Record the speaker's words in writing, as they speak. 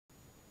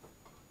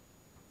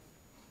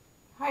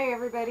Hi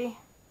everybody.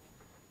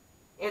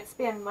 It's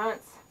been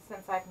months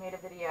since I've made a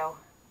video.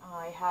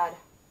 I had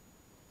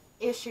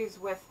issues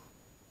with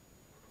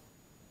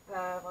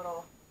the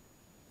little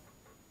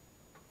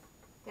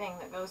thing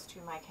that goes to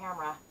my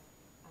camera.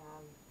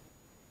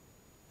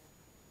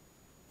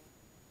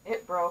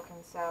 It broke,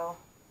 and so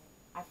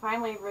I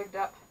finally rigged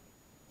up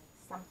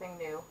something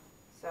new.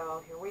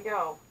 So here we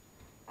go.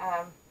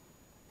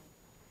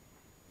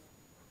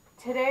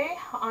 Today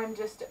I'm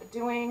just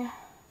doing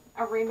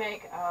a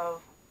remake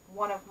of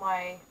one of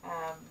my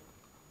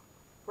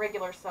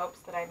regular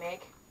soaps that I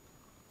make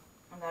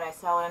and that I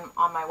sell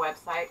on my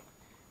website.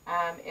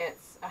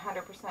 It's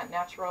 100%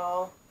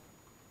 natural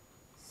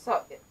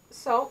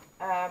soap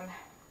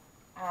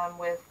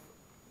with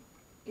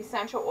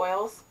essential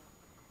oils.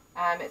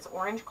 It's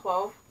orange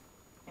clove,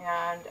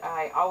 and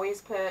I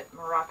always put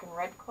Moroccan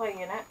red clay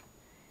in it.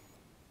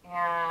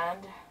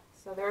 And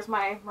so there's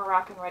my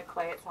Moroccan red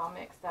clay. It's all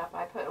mixed up.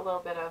 I put a little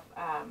bit of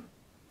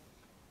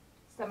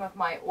some of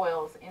my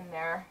oils in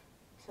there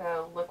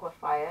to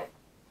liquefy it.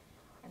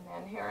 And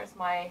then here's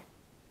my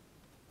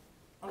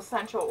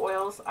essential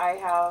oils. I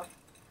have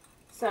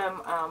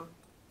some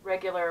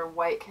regular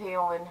white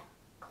kaolin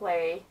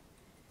clay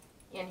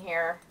in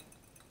here.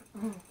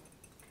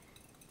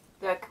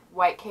 The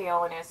white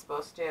kaolin is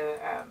supposed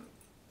to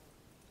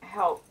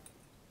help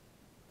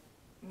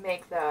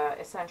make the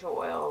essential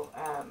oil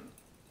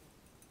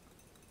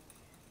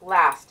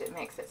last. It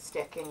makes it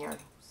stick in your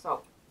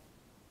soap.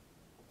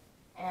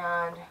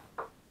 And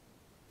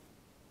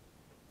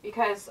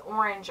because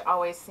orange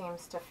always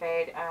seems to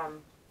fade,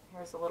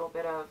 here's a little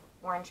bit of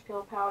orange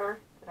peel powder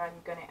that I'm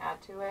going to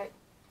add to it.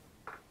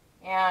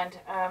 And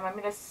I'm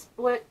going to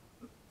split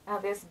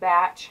this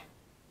batch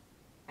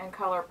and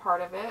color part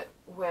of it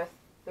with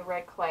the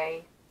red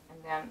clay, and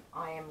then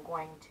I am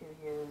going to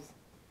use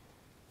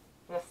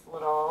this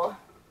little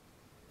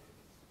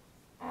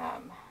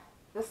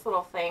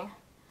thing.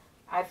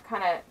 I've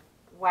kind of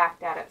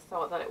whacked at it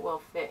so that it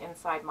will fit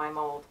inside my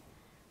mold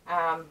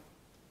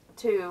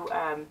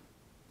to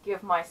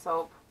give my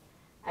soap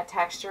a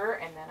texture.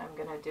 And then I'm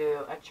going to do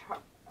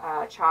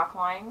a chalk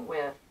line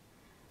with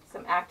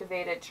some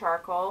activated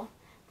charcoal.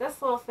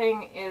 This little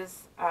thing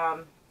is,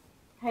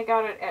 I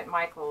got it at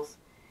Michael's.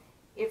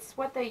 It's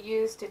what they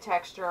use to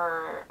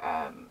texture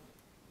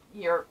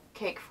your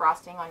cake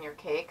frosting on your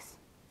cakes.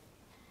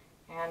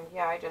 And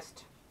yeah, I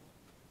just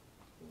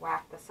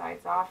whack the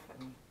sides off,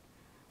 and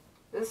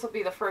this will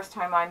be the first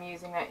time I'm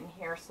using it in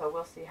here, so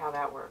we'll see how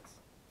that works.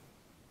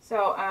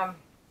 So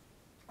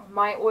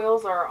my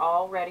oils are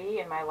all ready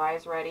and my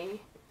lye's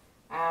ready.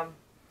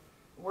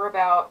 We're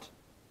about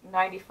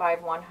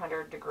 95,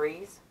 100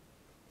 degrees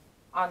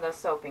on the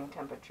soaping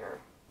temperature.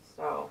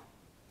 So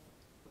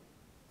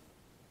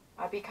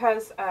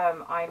because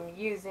I'm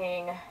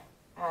using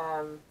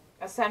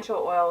essential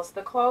oils,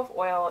 the clove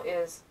oil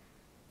is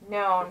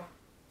known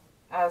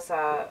as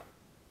a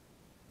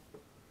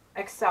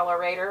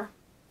accelerator.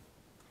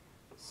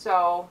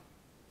 So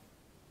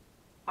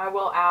I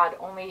will add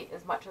only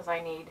as much as I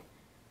need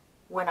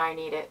when I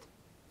need it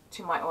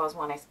to my oils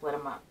when I split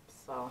them up.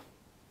 So,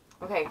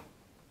 okay,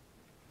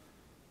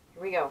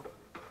 here we go.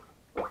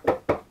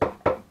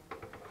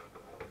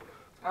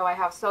 Oh, I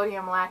have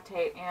sodium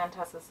lactate and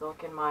Tessa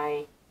Silk in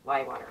my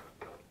lye water.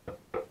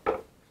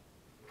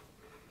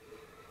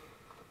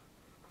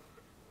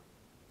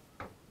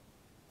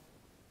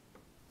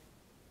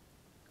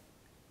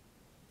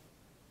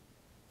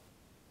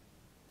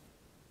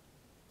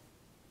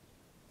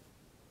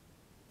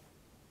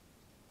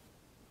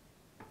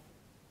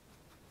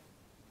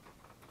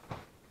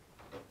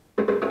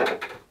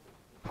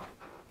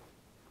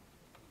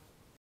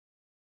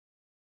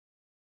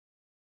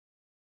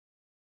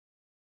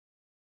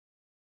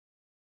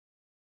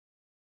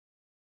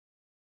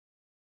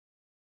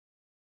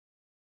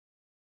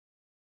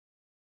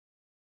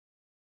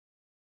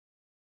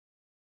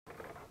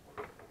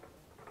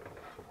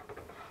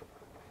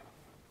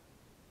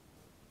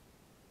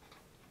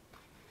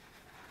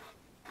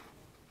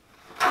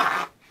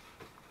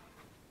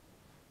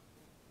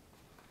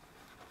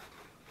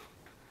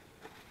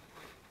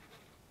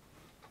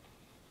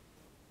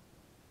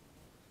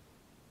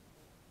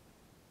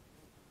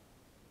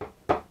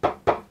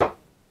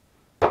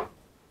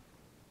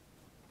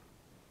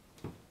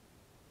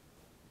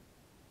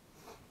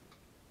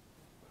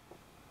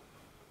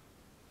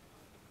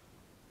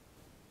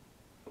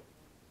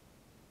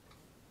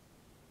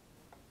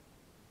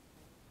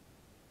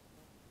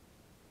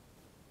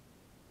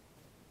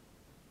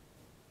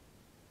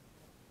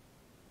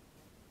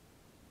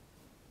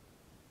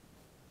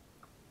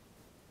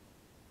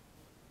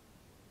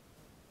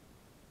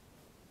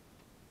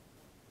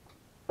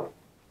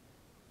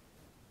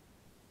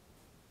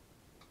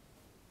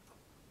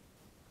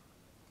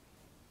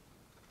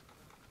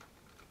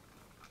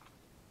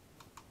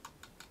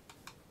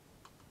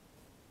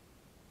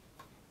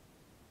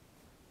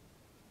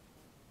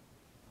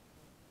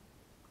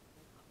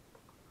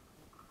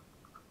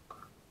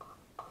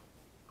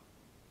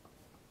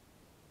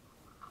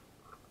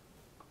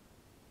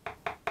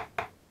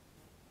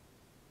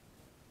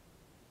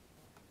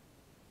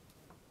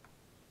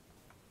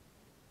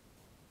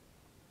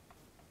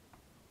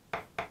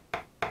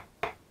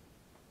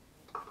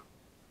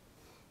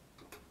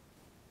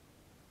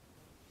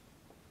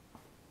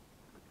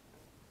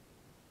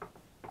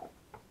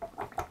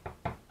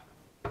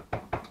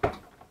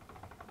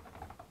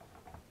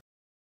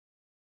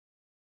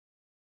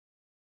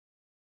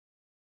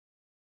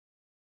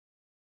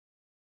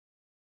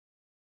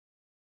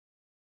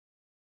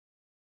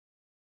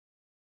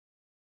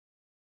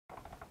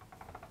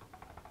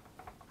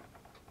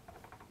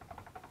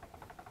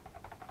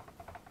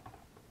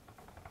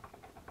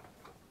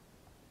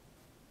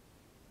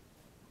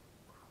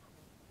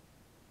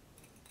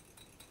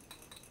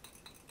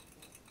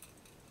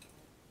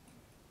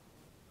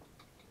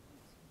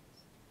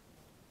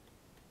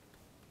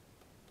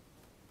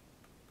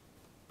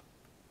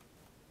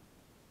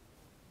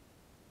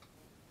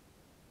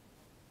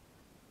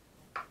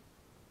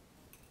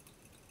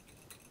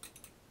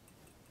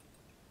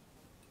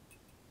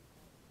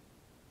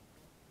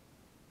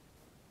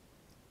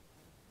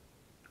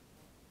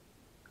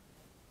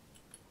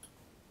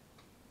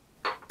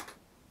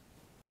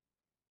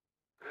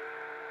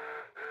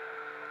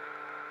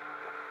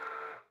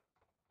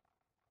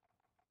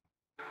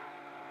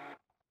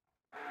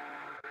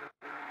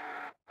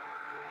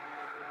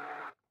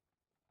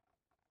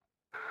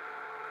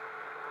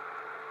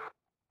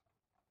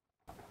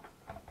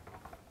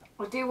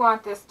 I do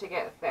want this to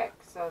get thick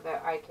so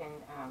that I can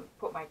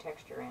put my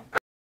texture in.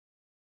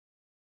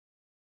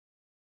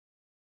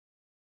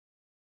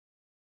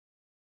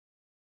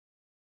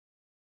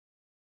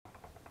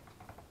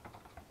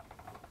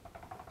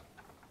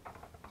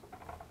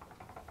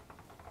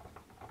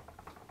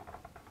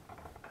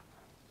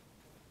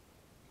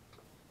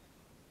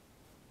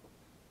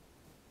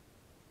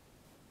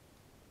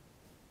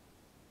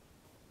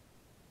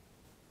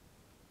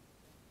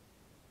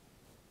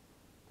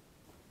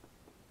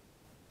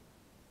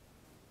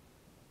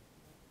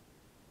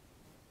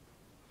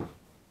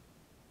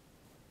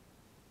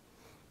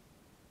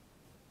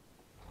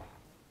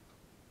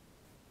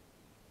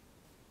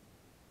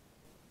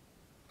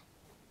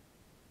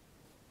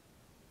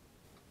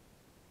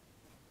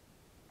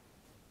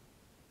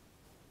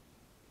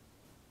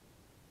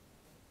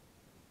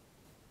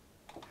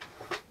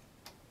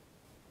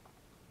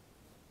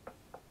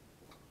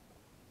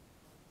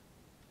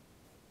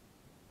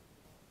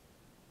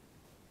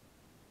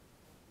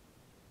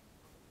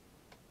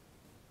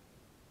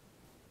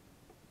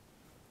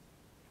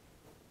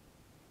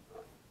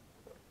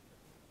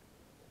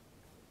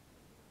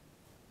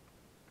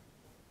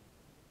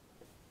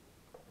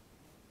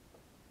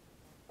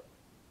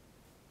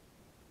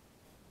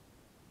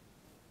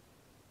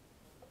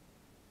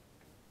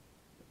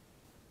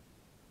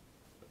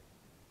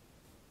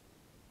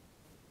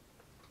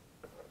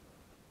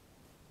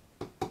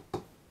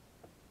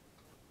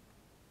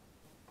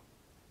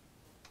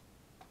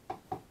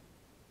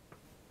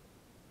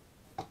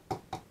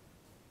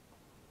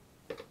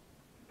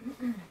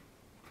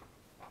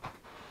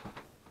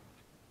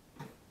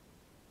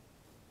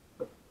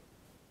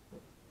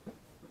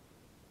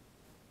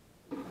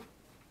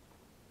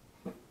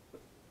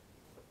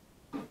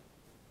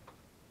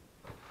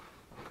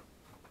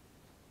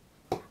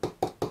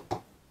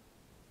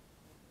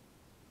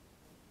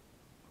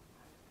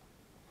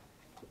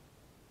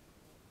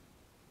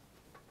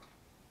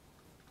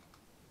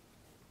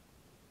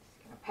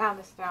 Pound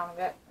this down a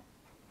bit.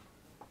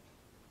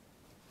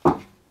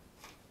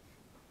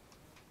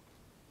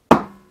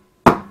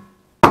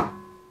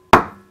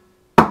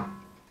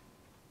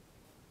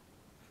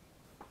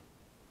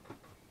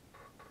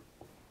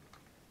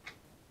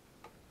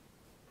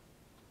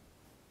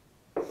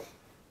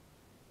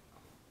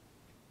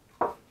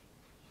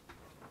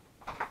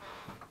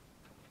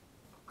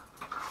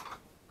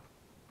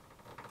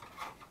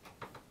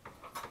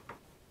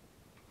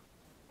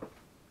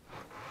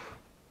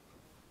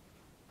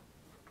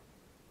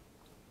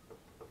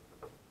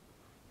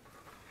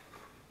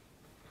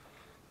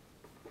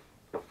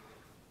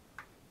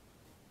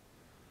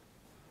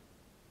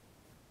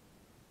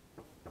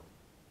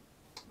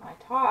 My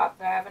top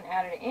that I haven't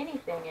added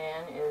anything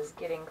in is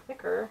getting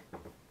thicker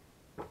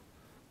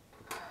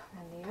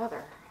than the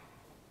other.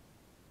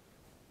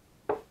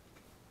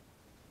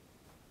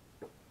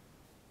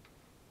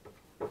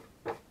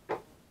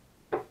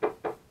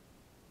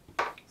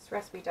 This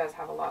recipe does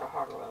have a lot of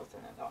hot oils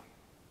in it though.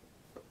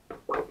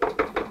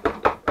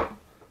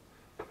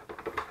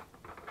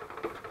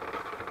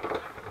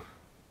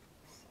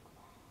 So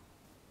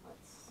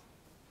let's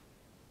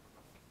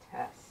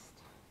test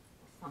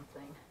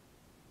something.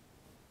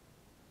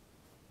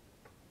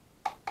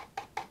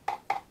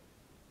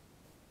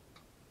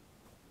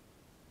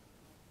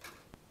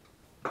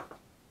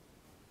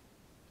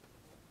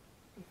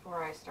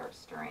 Before I start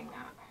stirring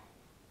that.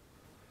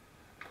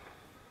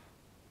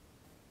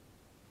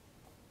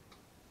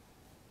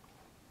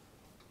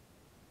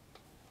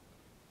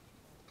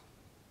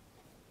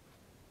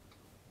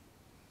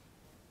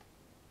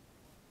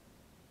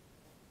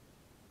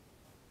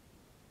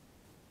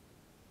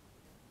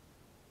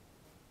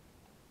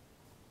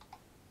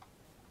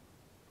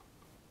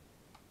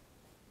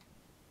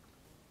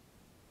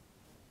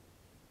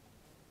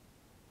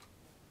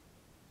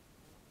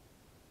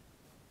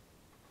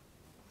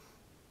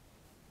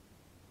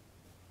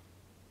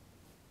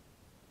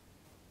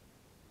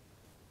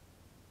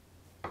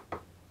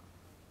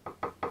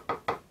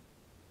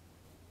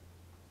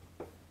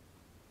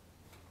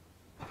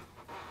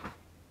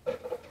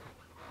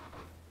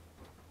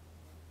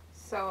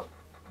 So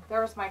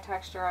there's my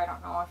texture. I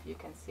don't know if you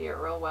can see it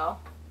real well.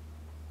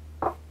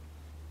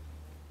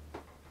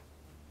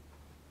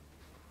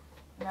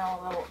 Now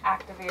a little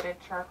activated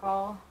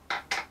charcoal.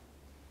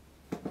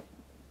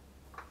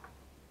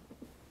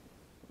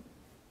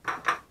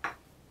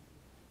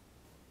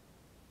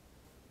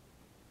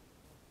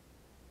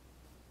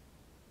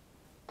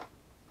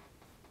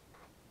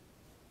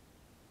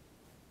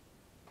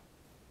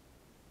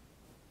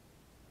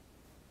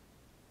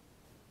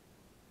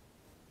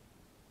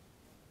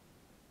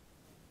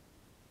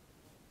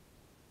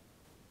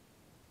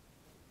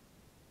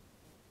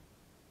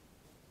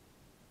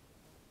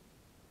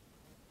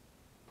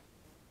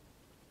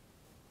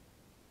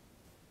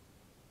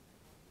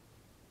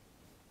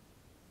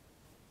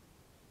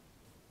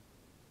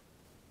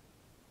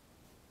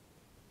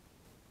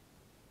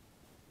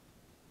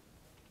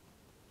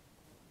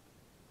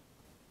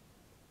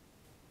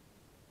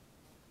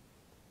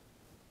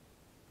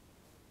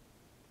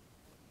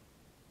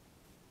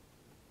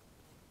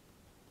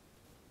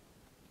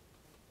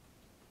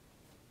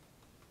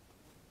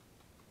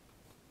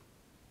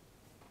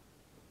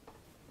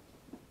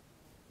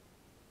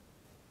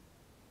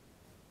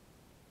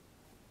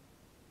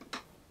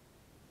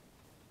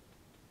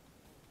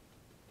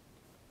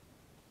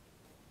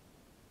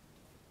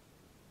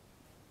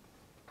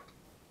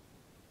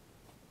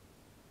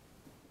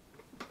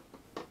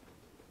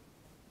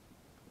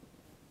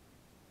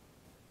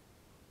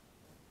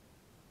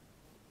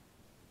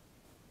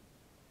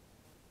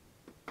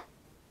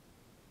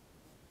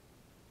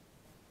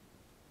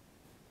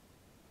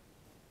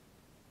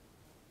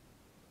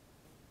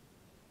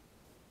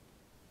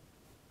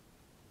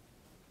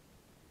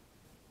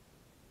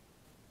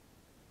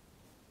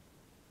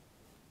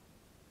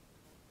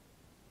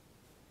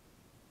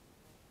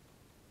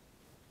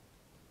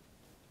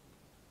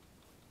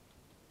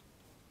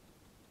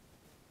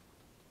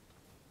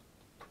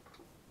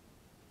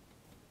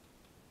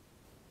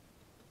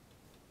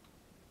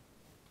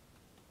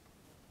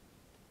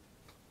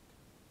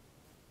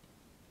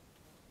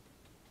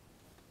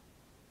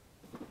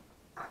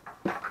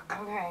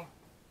 Okay.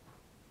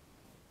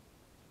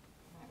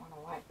 Might want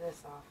to wipe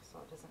this off so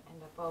it doesn't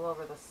end up all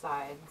over the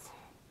sides.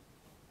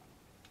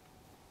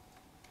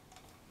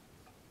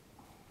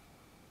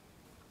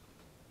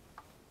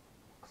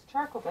 This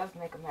charcoal does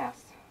make a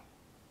mess,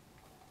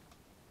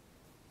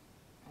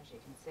 as you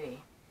can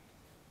see.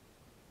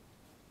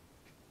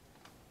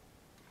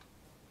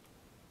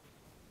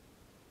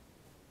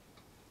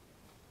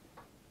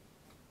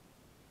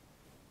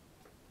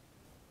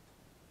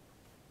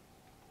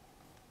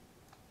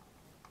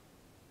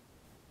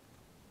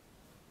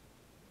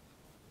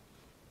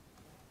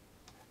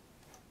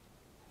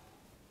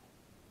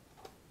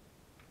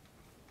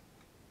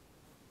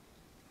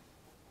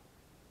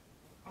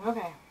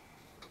 Okay,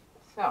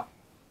 so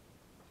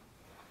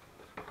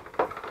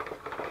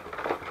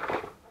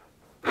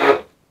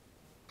and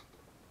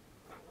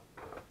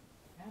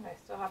I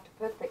still have to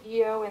put the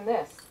EO in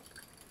this.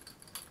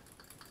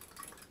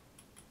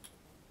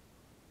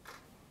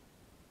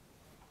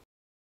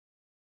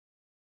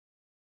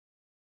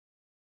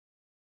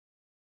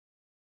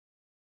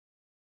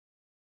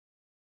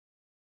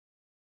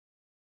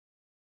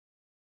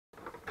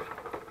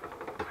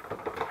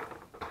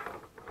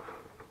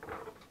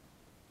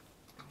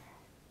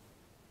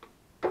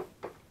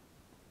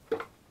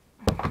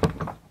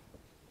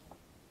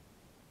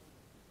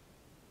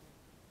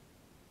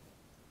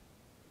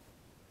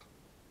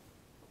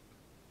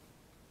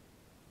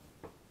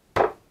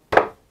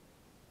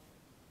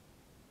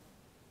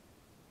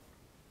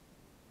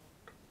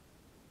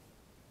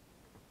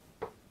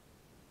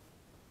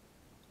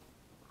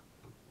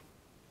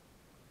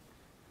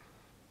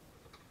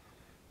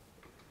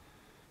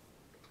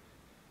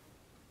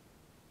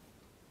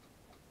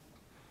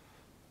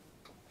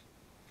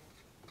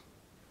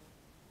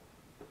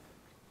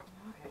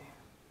 Okay.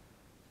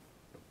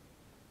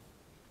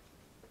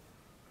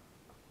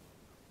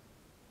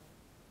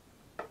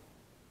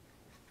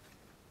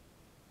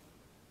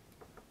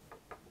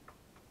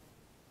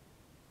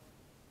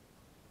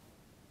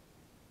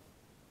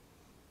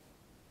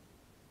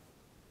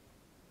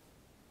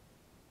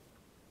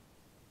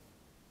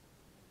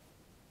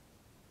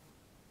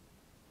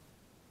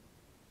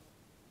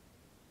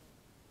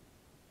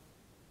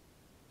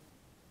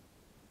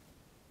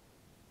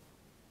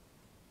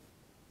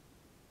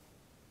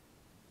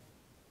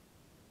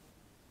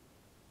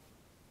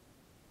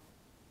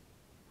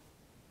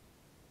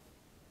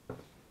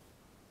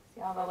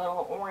 See all the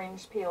little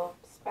orange peel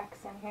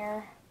specks in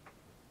here?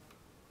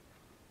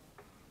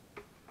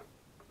 Kind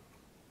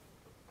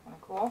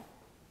of cool.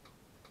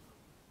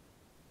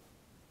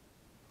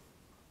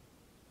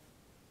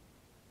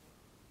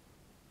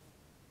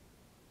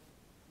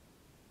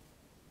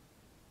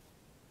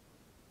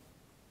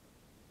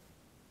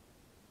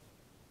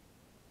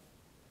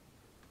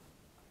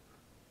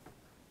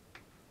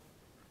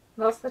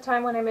 Most of the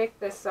time when I make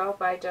this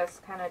soap, I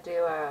just kind of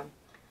do a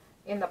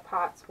in the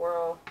pot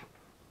swirl,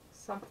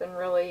 something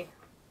really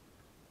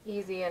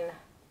easy and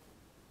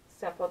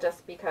simple,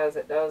 just because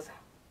it does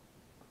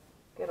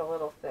get a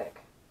little thick.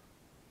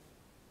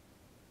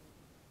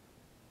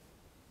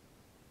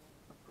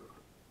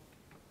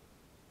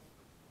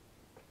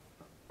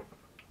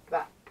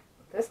 But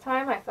this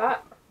time I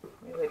thought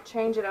we would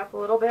change it up a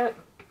little bit.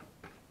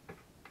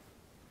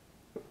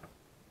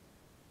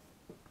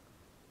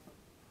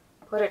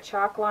 Put a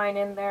chalk line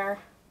in there.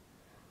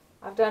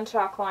 I've done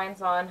chalk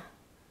lines on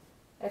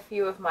a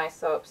few of my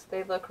soaps.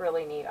 They look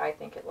really neat. I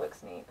think it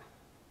looks neat.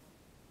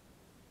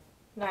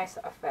 Nice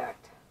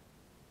effect.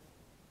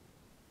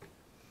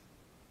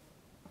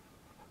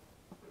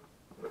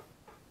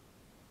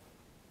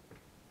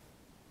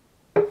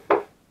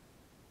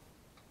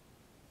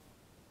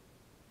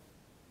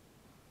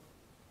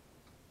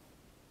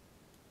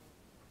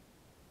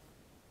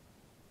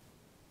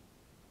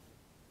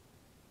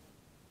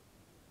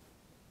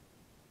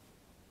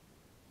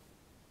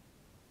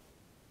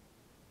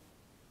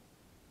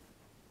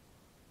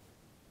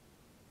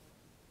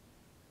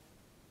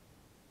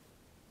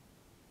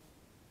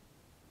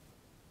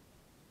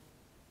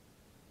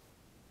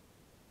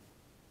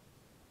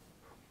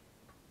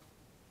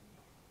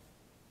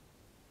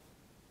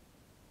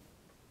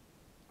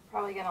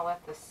 Probably going to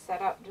let this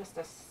set up just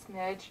a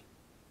smidge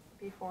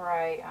before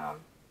I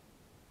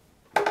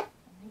think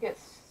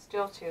it's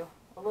still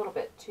a little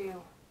bit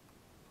too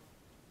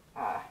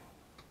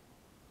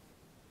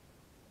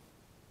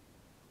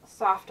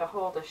soft to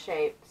hold a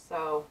shape,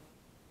 so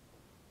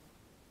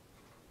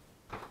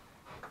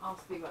I'll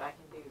see what I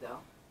can do though.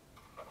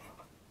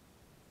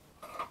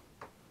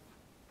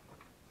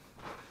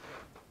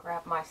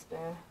 Grab my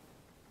spoon.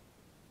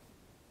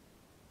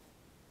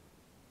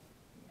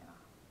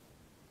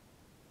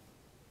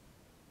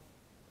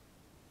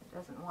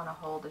 Doesn't want to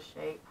hold the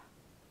shape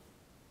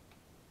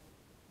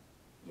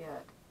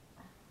yet.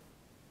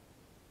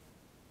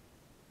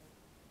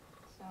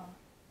 So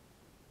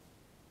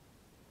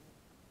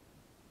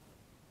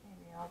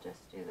maybe I'll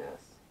just do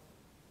this.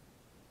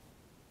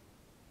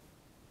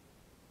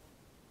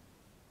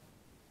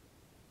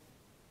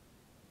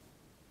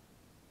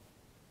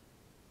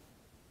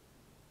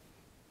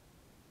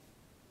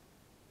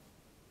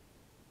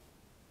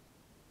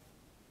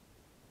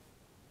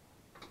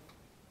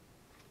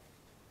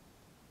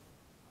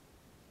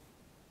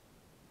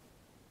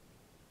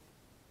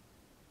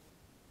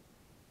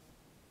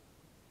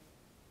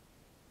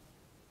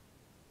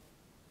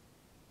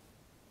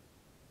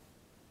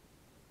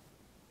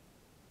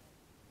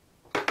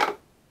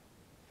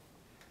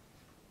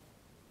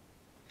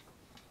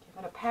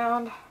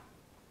 pound.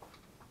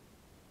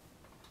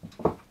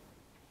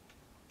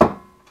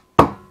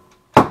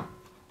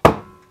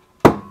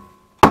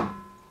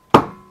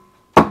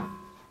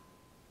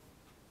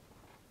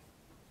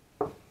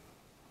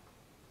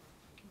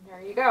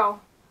 There you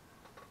go.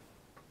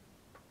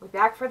 We're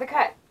back for the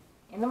cut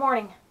in the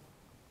morning.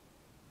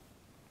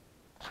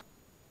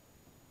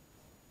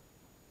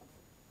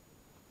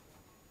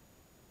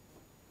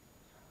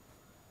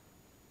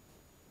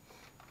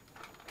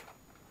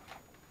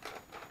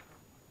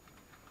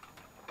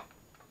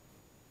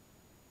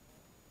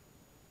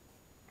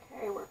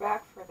 Okay, we're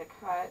back for the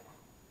cut.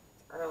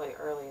 It's early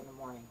in the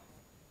morning.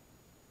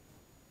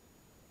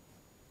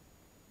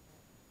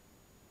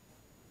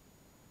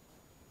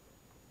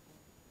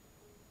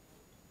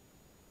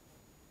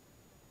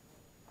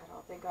 I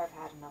don't think I've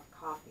had enough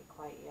coffee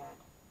quite yet.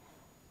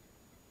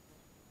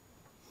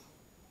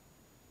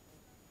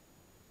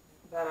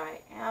 But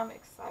I am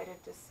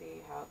excited to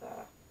see how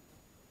the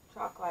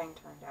chalk line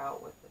turned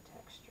out with the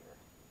texture.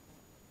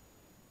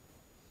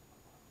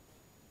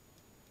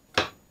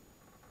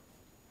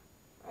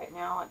 Right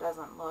now it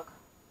doesn't look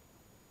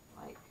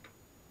like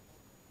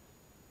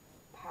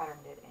pattern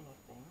did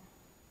anything.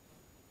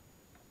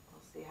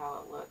 We'll see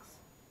how it looks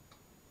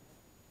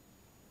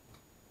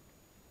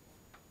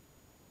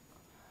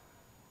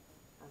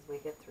as we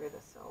get through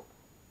the soap.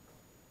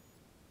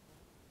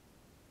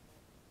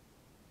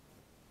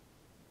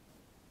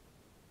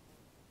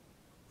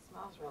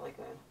 Smells really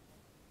good.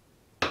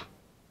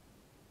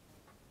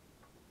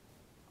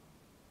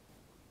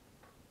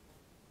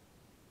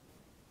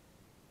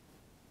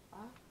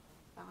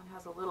 That one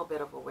has a little bit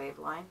of a wave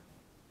line.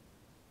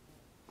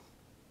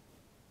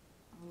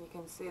 And you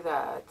can see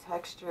the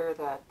texture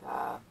that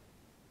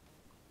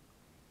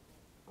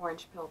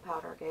orange pill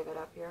powder gave it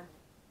up here.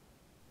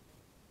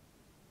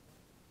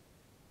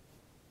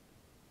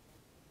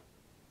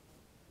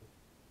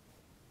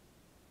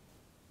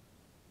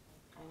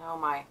 I know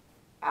my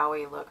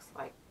owie looks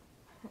like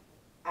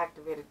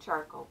activated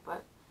charcoal,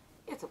 but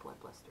it's a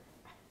blood blister.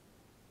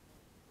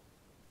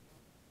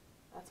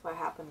 That's what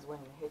happens when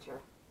you hit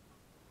your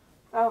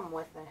thumb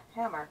with a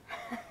hammer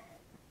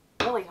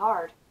really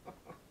hard.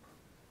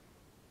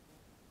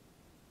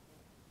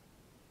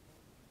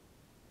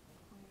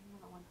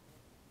 Another one.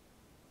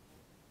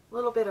 A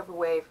little bit of a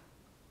wave.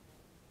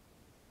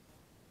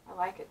 I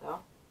like it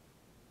though.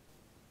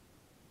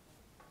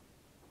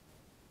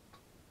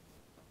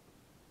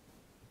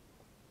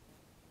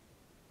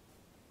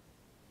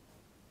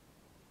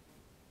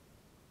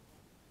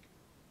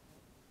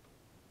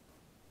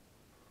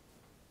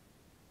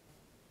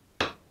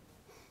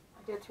 I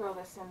did throw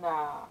this in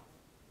the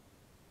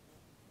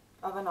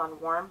oven on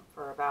warm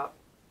for about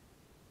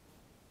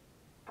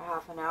a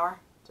half an hour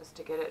just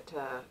to get it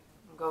to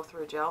go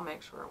through gel,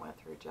 make sure it went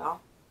through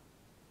gel.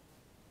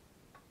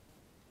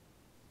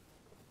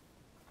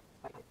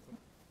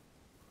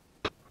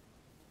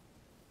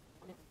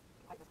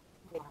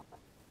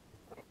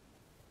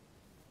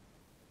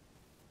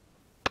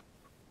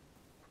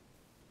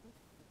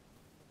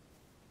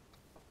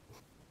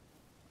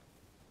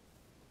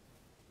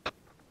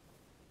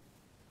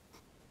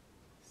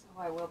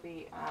 I will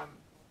be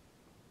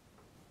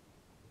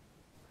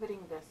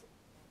putting this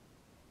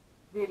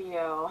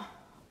video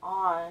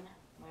on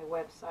my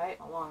website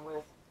along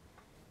with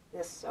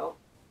this soap.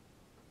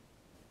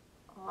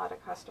 A lot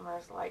of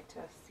customers like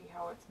to see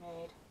how it's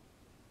made.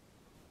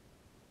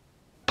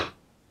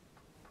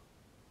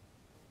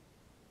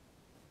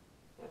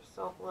 Their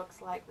soap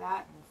looks like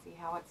that and see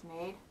how it's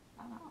made.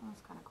 Oh, that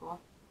one's kind of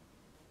cool.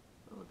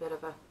 A little bit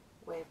of a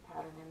wave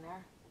pattern in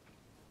there.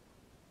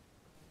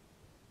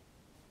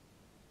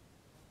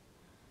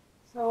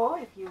 So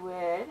if you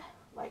would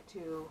like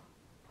to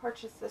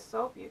purchase this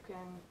soap, you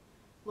can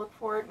look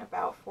for it in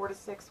about 4 to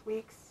 6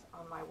 weeks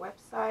on my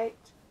website,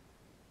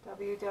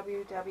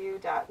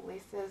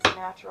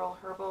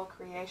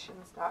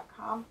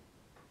 www.lisasnaturalherbalcreations.com.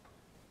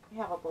 We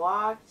have a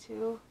blog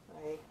too.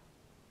 I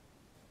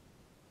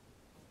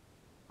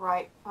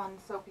write fun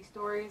soapy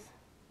stories.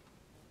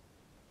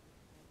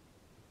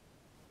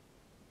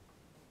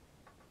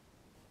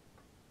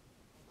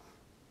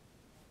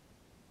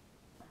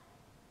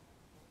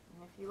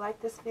 If you like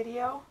this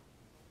video,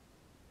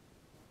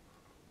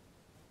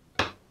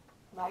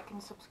 like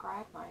and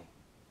subscribe my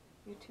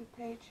YouTube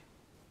page.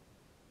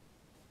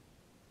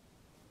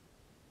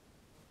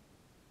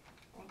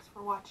 Thanks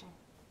for watching.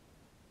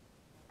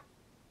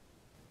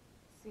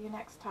 See you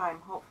next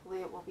time.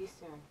 Hopefully it will be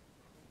soon.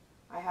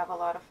 I have a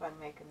lot of fun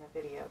making the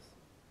videos,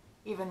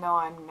 even though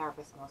I'm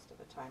nervous most of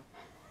the time.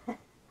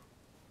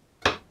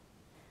 There's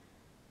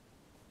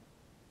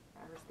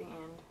the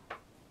end.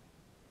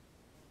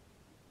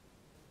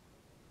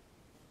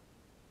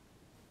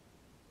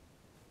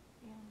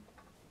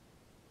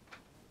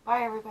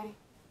 Bye, everybody.